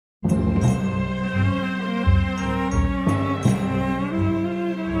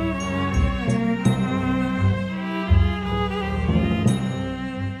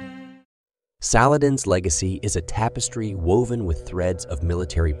Saladin's legacy is a tapestry woven with threads of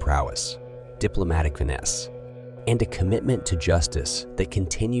military prowess, diplomatic finesse, and a commitment to justice that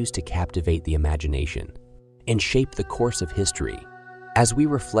continues to captivate the imagination and shape the course of history. As we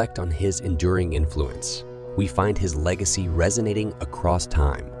reflect on his enduring influence, we find his legacy resonating across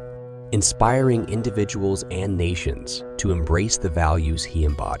time, inspiring individuals and nations to embrace the values he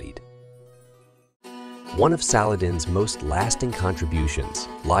embodied. One of Saladin's most lasting contributions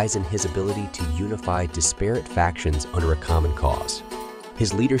lies in his ability to unify disparate factions under a common cause.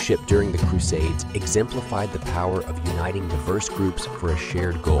 His leadership during the Crusades exemplified the power of uniting diverse groups for a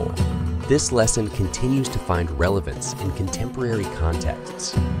shared goal. This lesson continues to find relevance in contemporary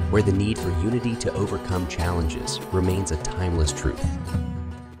contexts, where the need for unity to overcome challenges remains a timeless truth.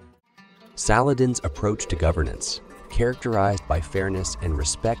 Saladin's approach to governance, characterized by fairness and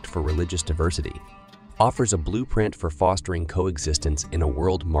respect for religious diversity, offers a blueprint for fostering coexistence in a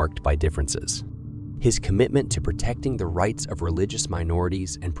world marked by differences. His commitment to protecting the rights of religious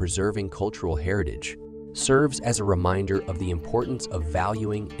minorities and preserving cultural heritage serves as a reminder of the importance of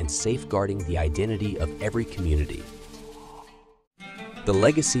valuing and safeguarding the identity of every community. The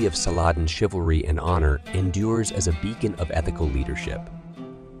legacy of Saladin's chivalry and honor endures as a beacon of ethical leadership.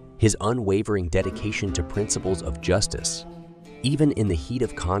 His unwavering dedication to principles of justice, even in the heat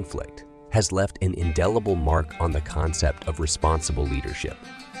of conflict, has left an indelible mark on the concept of responsible leadership.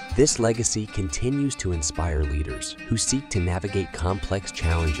 This legacy continues to inspire leaders who seek to navigate complex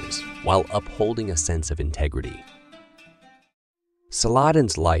challenges while upholding a sense of integrity.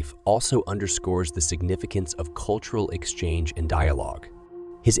 Saladin's life also underscores the significance of cultural exchange and dialogue.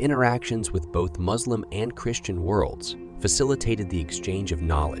 His interactions with both Muslim and Christian worlds facilitated the exchange of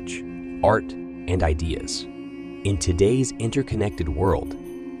knowledge, art, and ideas. In today's interconnected world,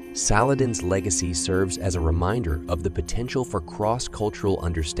 Saladin's legacy serves as a reminder of the potential for cross-cultural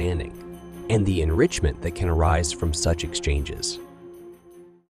understanding and the enrichment that can arise from such exchanges.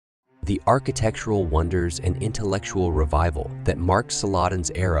 The architectural wonders and intellectual revival that marked Saladin's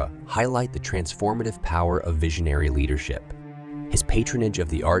era highlight the transformative power of visionary leadership. His patronage of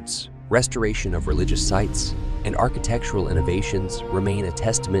the arts, restoration of religious sites, and architectural innovations remain a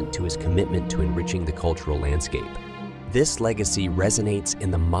testament to his commitment to enriching the cultural landscape. This legacy resonates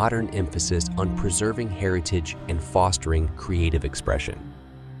in the modern emphasis on preserving heritage and fostering creative expression.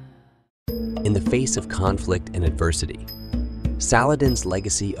 In the face of conflict and adversity, Saladin's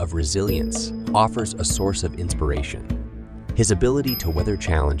legacy of resilience offers a source of inspiration. His ability to weather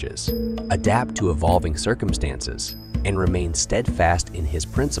challenges, adapt to evolving circumstances, and remain steadfast in his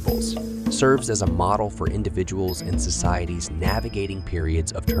principles serves as a model for individuals and societies navigating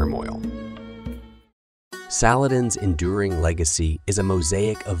periods of turmoil. Saladin's enduring legacy is a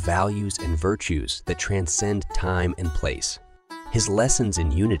mosaic of values and virtues that transcend time and place. His lessons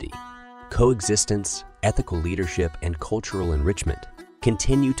in unity, coexistence, ethical leadership, and cultural enrichment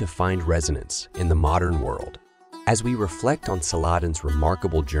continue to find resonance in the modern world. As we reflect on Saladin's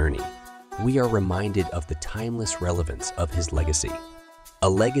remarkable journey, we are reminded of the timeless relevance of his legacy, a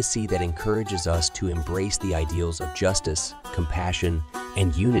legacy that encourages us to embrace the ideals of justice, compassion,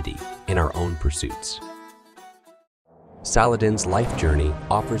 and unity in our own pursuits. Saladin's life journey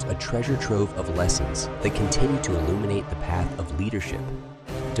offers a treasure trove of lessons that continue to illuminate the path of leadership,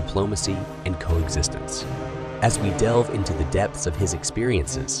 diplomacy, and coexistence. As we delve into the depths of his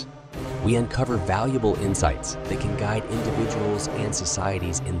experiences, we uncover valuable insights that can guide individuals and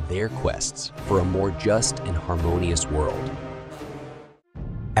societies in their quests for a more just and harmonious world.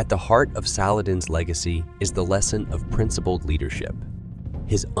 At the heart of Saladin's legacy is the lesson of principled leadership.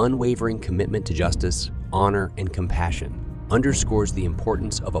 His unwavering commitment to justice, honor, and compassion underscores the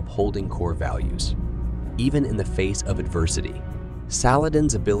importance of upholding core values. Even in the face of adversity,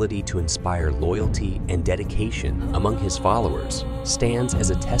 Saladin's ability to inspire loyalty and dedication among his followers stands as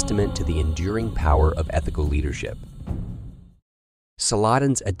a testament to the enduring power of ethical leadership.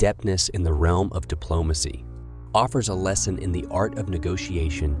 Saladin's adeptness in the realm of diplomacy offers a lesson in the art of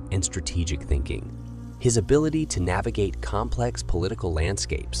negotiation and strategic thinking. His ability to navigate complex political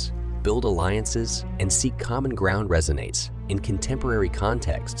landscapes, build alliances, and seek common ground resonates in contemporary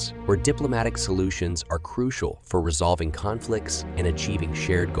contexts where diplomatic solutions are crucial for resolving conflicts and achieving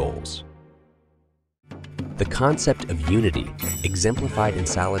shared goals. The concept of unity, exemplified in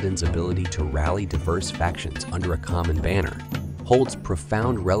Saladin's ability to rally diverse factions under a common banner, holds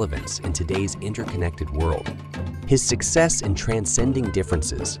profound relevance in today's interconnected world. His success in transcending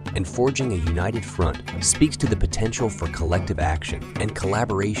differences and forging a united front speaks to the potential for collective action and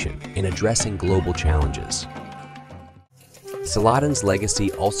collaboration in addressing global challenges. Saladin's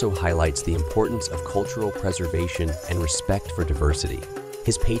legacy also highlights the importance of cultural preservation and respect for diversity.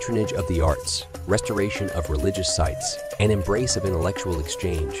 His patronage of the arts, restoration of religious sites, and embrace of intellectual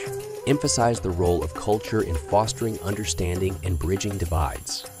exchange emphasize the role of culture in fostering understanding and bridging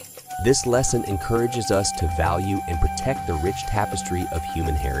divides. This lesson encourages us to value and protect the rich tapestry of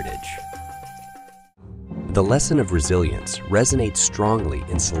human heritage. The lesson of resilience resonates strongly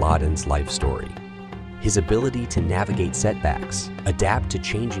in Saladin's life story. His ability to navigate setbacks, adapt to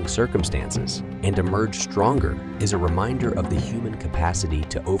changing circumstances, and emerge stronger is a reminder of the human capacity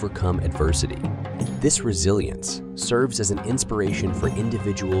to overcome adversity. This resilience serves as an inspiration for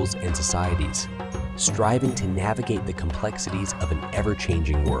individuals and societies, striving to navigate the complexities of an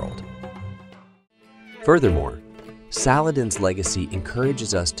ever-changing world. Furthermore, Saladin's legacy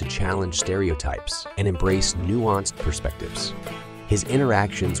encourages us to challenge stereotypes and embrace nuanced perspectives. His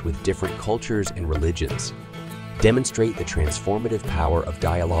interactions with different cultures and religions demonstrate the transformative power of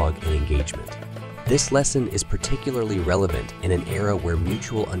dialogue and engagement. This lesson is particularly relevant in an era where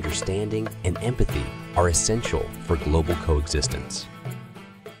mutual understanding and empathy are essential for global coexistence.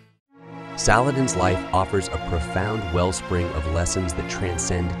 Saladin's life offers a profound wellspring of lessons that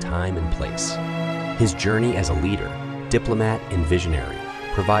transcend time and place. His journey as a leader, diplomat, and visionary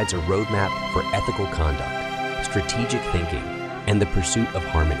provides a roadmap for ethical conduct, strategic thinking, and the pursuit of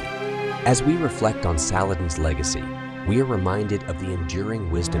harmony. As we reflect on Saladin's legacy, we are reminded of the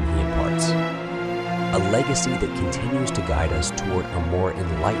enduring wisdom he imparts, a legacy that continues to guide us toward a more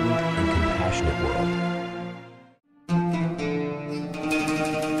enlightened and compassionate world.